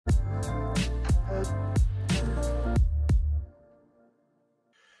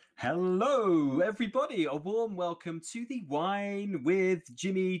Hello, everybody. A warm welcome to the Wine with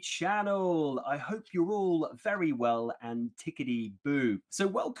Jimmy channel. I hope you're all very well and tickety boo. So,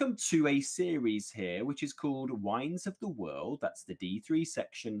 welcome to a series here which is called Wines of the World. That's the D3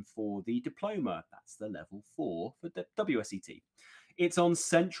 section for the Diploma. That's the level 4 for the WSET. It's on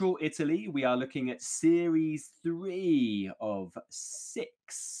Central Italy. We are looking at series 3 of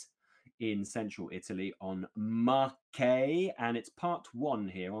 6 in Central Italy on Marche, and it's part 1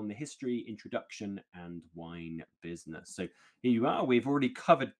 here on the history, introduction, and wine business. So here you are. We've already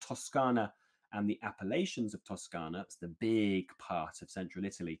covered Toscana and the appellations of Toscana. It's the big part of Central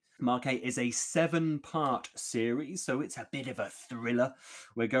Italy. Marche is a 7-part series, so it's a bit of a thriller.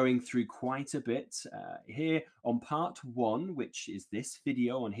 We're going through quite a bit here on part 1, which is this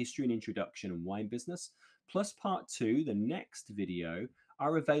video on history and introduction and wine business, plus part 2, the next video,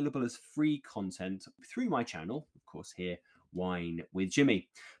 are available as free content through my channel, of course, here, Wine with Jimmy.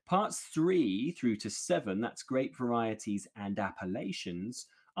 Parts 3 through to 7, that's grape varieties and appellations,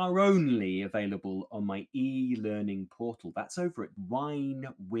 are only available on my e-learning portal. That's over at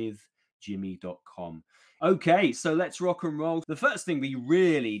winewithjimmy.com. Okay, so let's rock and roll. The first thing we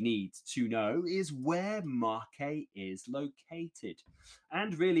really need to know is where Marche is located.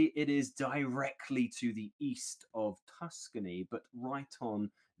 And really, it is directly to the east of Tuscany, but right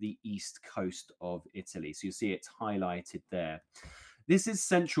on the east coast of Italy. So you see it's highlighted there. This is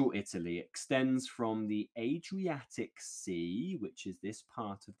central Italy. It extends from the Adriatic Sea, which is this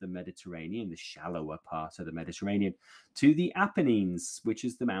part of the Mediterranean, the shallower part of the Mediterranean, to the Apennines, which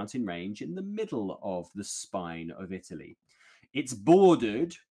is the mountain range in the middle of the spine of Italy. It's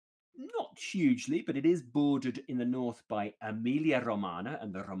bordered, not hugely, but it is bordered in the north by Emilia-Romagna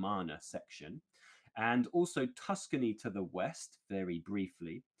and the Romana section, and also Tuscany to the west, very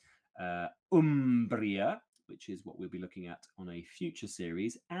briefly, Umbria, which is what we'll be looking at on a future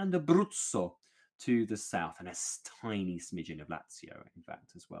series, and Abruzzo to the south, and a tiny smidgen of Lazio, in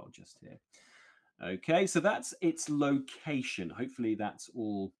fact, as well, just here. Okay, so that's its location. Hopefully that's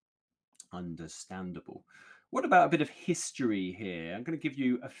all understandable. What about a bit of history here? I'm going to give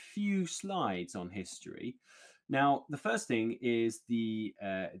you a few slides on history. Now, the first thing is the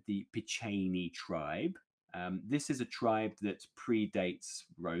Piceni tribe. This is a tribe that predates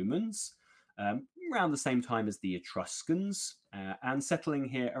Romans, around the same time as the Etruscans, and settling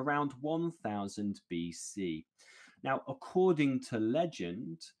here around 1000 BC. Now, according to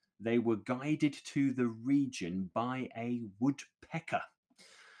legend, they were guided to the region by a woodpecker.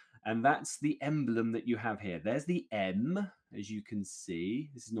 And that's the emblem that you have here. There's the M, as you can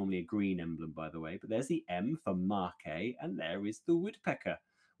see. This is normally a green emblem, by the way, but there's the M for Marche, and there is the woodpecker,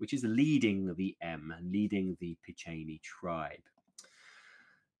 which is leading the M, leading the Piceni tribe.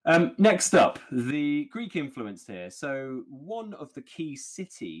 Next up, the Greek influence here. So one of the key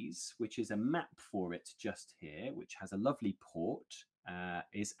cities, which is a map for it just here, which has a lovely port,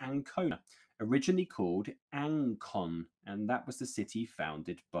 is Ancona, originally called Ancon, and that was the city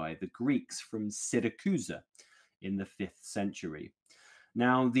founded by the Greeks from Syracuse in the 5th century.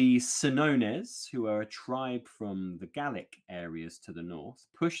 Now, the Senones, who are a tribe from the Gallic areas to the north,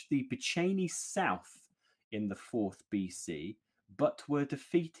 pushed the Piceni south in the 4th BC, but were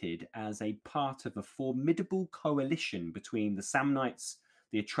defeated as a part of a formidable coalition between the Samnites,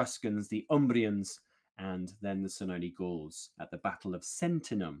 the Etruscans, the Umbrians, and then the Senoni Gauls at the Battle of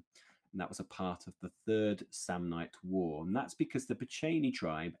Sentinum. And that was a part of the Third Samnite War. And that's because the Piceni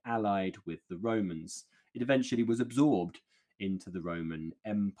tribe allied with the Romans. It eventually was absorbed into the Roman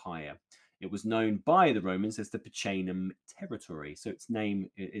Empire. It was known by the Romans as the Picenum territory. So its name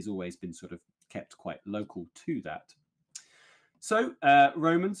has always been sort of kept quite local to that. So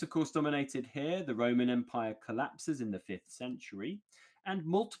Romans, of course, dominated here. The Roman Empire collapses in the 5th century, and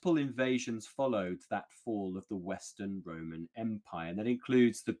multiple invasions followed that fall of the Western Roman Empire. And that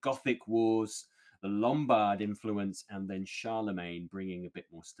includes the Gothic Wars, the Lombard influence, and then Charlemagne bringing a bit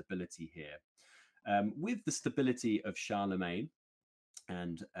more stability here. With the stability of Charlemagne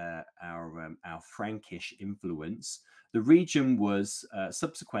and our Frankish influence, the region was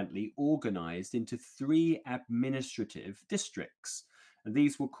subsequently organized into 3 administrative districts. And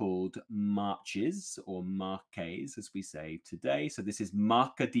these were called marches or marches, as we say today. So this is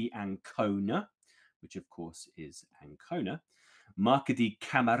Marca di Ancona, which of course is Ancona, Marca di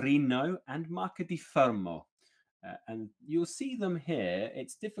Camarino, and Marca di Fermo. And you'll see them here.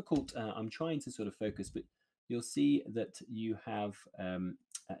 It's difficult. I'm trying to sort of focus, but you'll see that you have,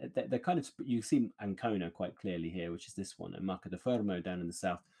 they're kind of, you see Ancona quite clearly here, which is this one, and Marca di Fermo down in the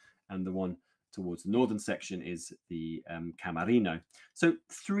south, and the one towards the northern section is the Camarino. So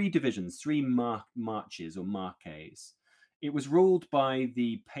 3 divisions, 3 marches or marques. It was ruled by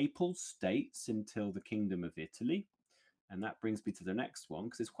the Papal States until the Kingdom of Italy. And that brings me to the next one,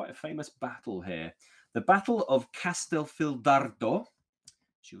 because it's quite a famous battle here. The Battle of Castelfidardo,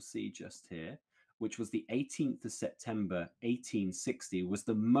 which you'll see just here, which was the 18th of September 1860, was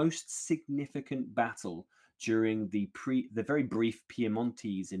the most significant battle during the very brief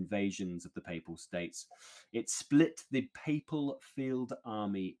Piemontese invasions of the Papal States. It split the Papal field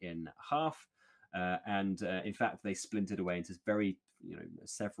army in half, and in fact, they splintered away into very,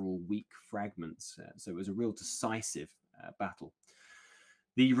 several weak fragments. So it was a real decisive battle.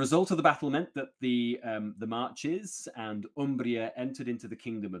 The result of the battle meant that the Marches and Umbria entered into the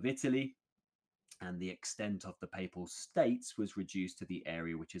Kingdom of Italy, and the extent of the Papal States was reduced to the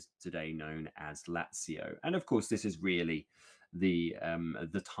area which is today known as Lazio. And of course, this is really the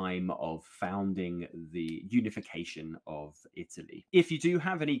time of founding the unification of Italy. If you do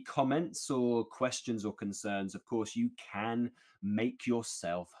have any comments or questions or concerns, of course, you can make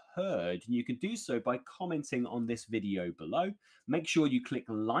yourself heard. And you can do so by commenting on this video below. Make sure you click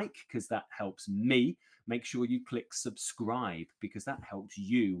like, because that helps me. Make sure you click subscribe, because that helps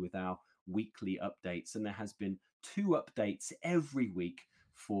you with our weekly updates. And there has been 2 updates every week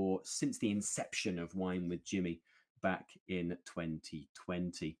since the inception of Wine with Jimmy back in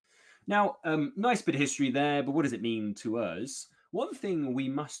 2020. Now, nice bit of history there, but what does it mean to us? One thing we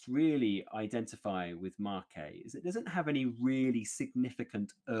must really identify with Marche is it doesn't have any really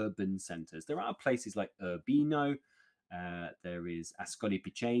significant urban centres. There are places like Urbino, there is Ascoli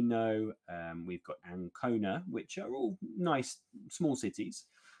Piceno, we've got Ancona, which are all nice small cities.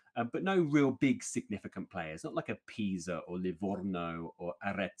 But no real big significant players, not like a Pisa or Livorno or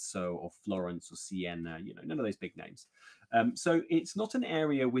Arezzo or Florence or Siena, none of those big names. So it's not an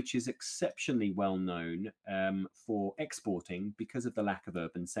area which is exceptionally well known for exporting because of the lack of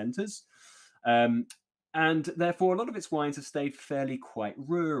urban centres. And therefore, a lot of its wines have stayed fairly quite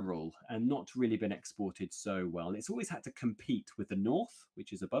rural and not really been exported so well. And it's always had to compete with the north,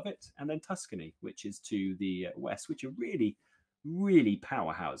 which is above it, and then Tuscany, which is to the west, which are really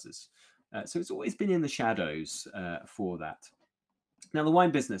powerhouses. So it's always been in the shadows for that. Now, the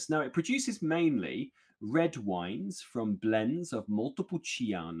wine business. Now, it produces mainly red wines from blends of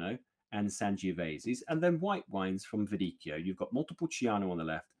Montepulciano and Sangiovese, and then white wines from Verdicchio. You've got Montepulciano on the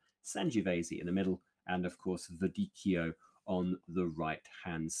left, Sangiovese in the middle, and of course, Verdicchio on the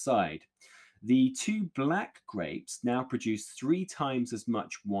right-hand side. The 2 black grapes now produce 3 times as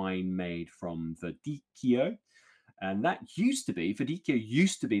much wine made from Verdicchio. And that Verdicchio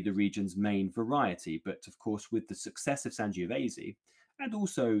used to be the region's main variety, but of course, with the success of Sangiovese and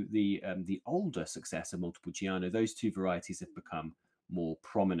also the older success of Montepulciano, those 2 varieties have become more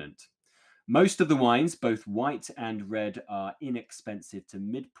prominent. Most of the wines, both white and red, are inexpensive to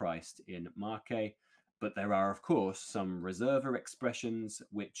mid-priced in Marche, but there are, of course, some reserva expressions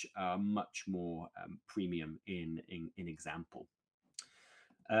which are much more premium in example.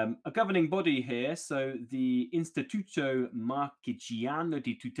 A governing body here, so the Istituto Marchigiano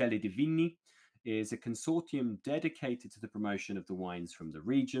di Tutela dei Vini is a consortium dedicated to the promotion of the wines from the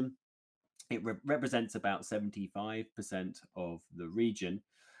region. It represents about 75% of the region,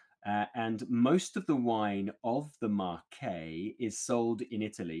 and most of the wine of the Marche is sold in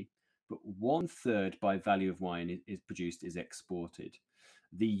Italy, but 1/3 by value of wine is exported.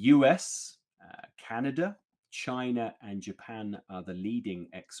 The US, Canada, China and Japan are the leading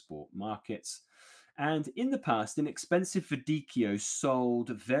export markets. And in the past, inexpensive Verdicchio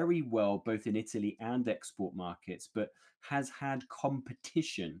sold very well both in Italy and export markets, but has had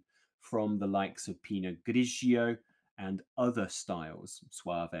competition from the likes of Pinot Grigio and other styles,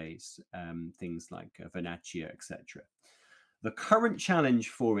 Suaves, things like Vernaccia, etc. The current challenge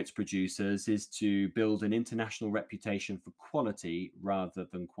for its producers is to build an international reputation for quality rather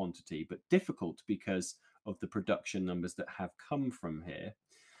than quantity, but difficult because of the production numbers that have come from here.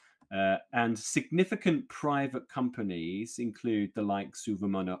 And significant private companies include the likes of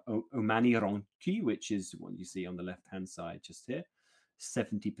Umani Ronchi, which is what you see on the left-hand side just here,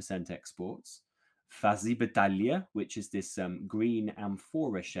 70% exports. Fazi Battaglia, which is this green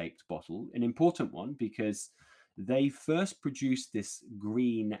amphora-shaped bottle, an important one because they first produced this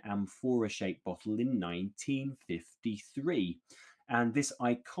green amphora-shaped bottle in 1953. And this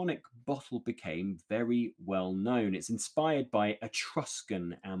iconic bottle became very well known. It's inspired by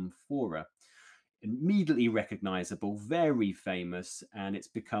Etruscan amphora. Immediately recognizable, very famous, and it's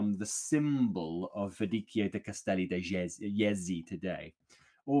become the symbol of Verdicchio de Castelli de Jesi today.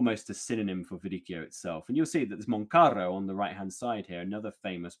 Almost a synonym for Verdicchio itself. And you'll see that there's Moncaro on the right-hand side here, another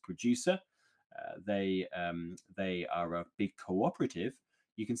famous producer. They are a big cooperative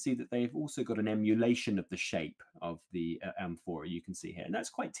you can see that they've also got an emulation of the shape of the amphora you can see here. And that's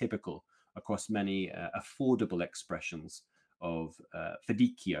quite typical across many affordable expressions of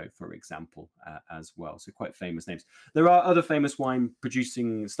Verdicchio, for example, as well. So quite famous names. There are other famous wine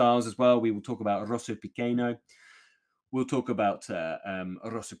producing styles as well. We will talk about Rosso Piceno. We'll talk about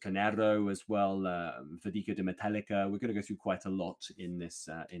Rosso Canero as well, Verdicchio de Metallica. We're going to go through quite a lot in this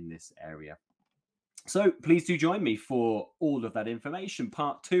area. So please do join me for all of that information.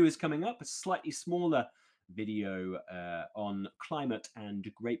 Part 2 is coming up, a slightly smaller video on climate and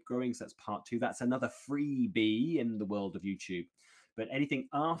grape growing. So that's part 2. That's another freebie in the world of YouTube. But anything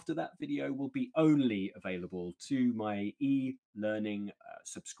after that video will be only available to my e-learning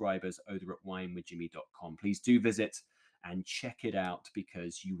subscribers over at winewithjimmy.com. Please do visit and check it out,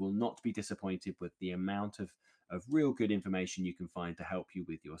 because you will not be disappointed with the amount of real good information you can find to help you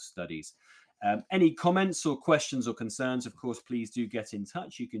with your studies. Any comments or questions or concerns, of course, please do get in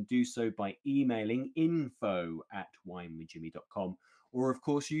touch. You can do so by emailing info@winewithjimmy.com, or of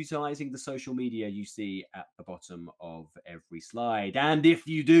course utilizing the social media you see at the bottom of every slide. And if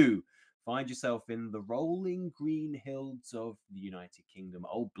you do find yourself in the rolling green hills of the United Kingdom,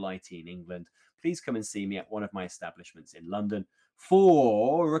 Old Blighty in England, please come and see me at one of my establishments in London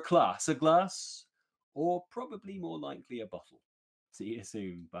for a glass, or probably more likely a bottle. See you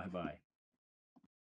soon. Bye-bye.